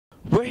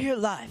We're here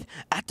live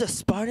at the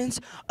Spartans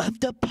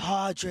of the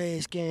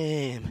Padres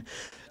game.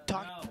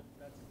 No,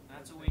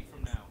 that's a week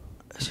from now.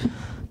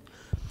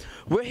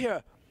 We're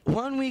here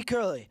 1 week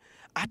early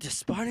at the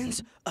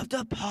Spartans of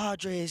the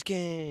Padres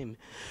game.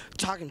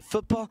 Talking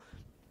football,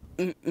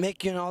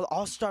 making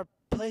all-star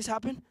plays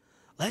happen.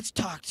 Let's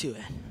talk to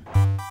it.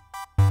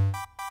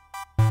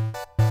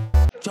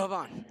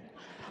 Jovan,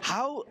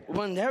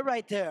 when they're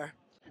right there,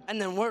 and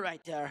then we're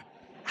right there,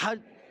 how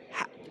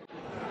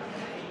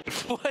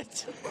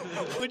What?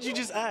 What'd you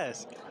just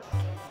ask?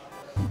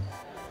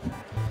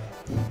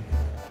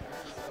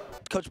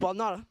 Coach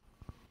Baldonado.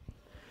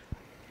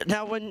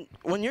 Now, when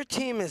your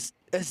team is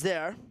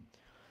there,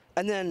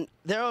 and then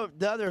the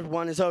other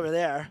one is over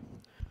there,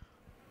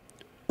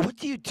 what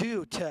do you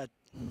do to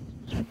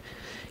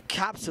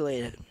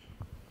encapsulate it?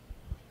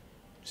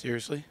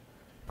 Seriously?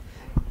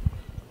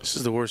 This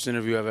is the worst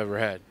interview I've ever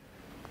had.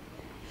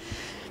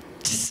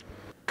 Just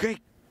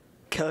great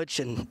coach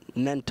and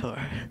mentor.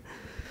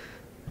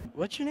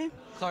 What's your name?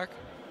 Clark.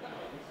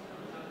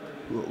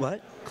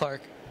 What?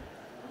 Clark.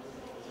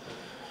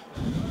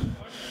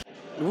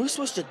 What are we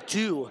supposed to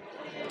do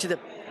to the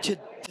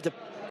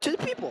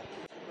people?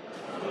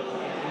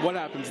 What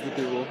happens to the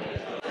people?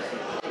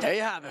 There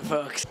you have it,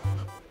 folks.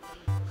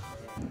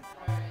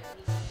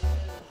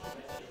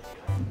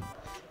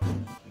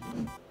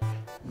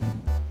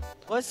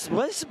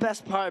 What's the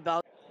best part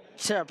about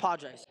Serra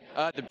Padres?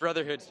 The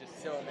brotherhood's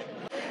just so amazing.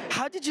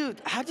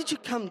 How did you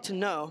come to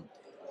know,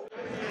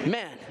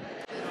 man,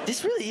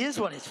 this really is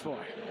what it's for?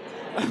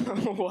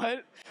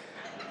 What?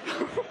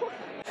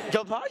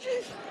 Go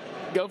Padres?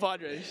 Go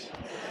Padres.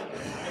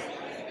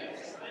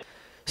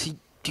 See,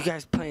 you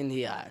guys playing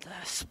the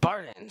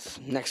Spartans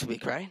next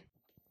week, right?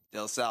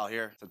 Del Sal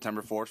here,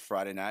 September 4th,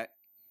 Friday night,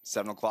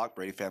 7 o'clock,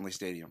 Brady Family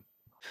Stadium.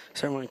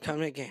 So everyone come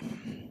to the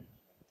game.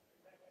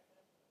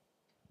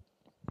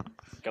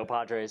 Go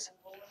Padres.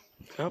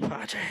 Go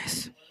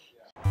Padres.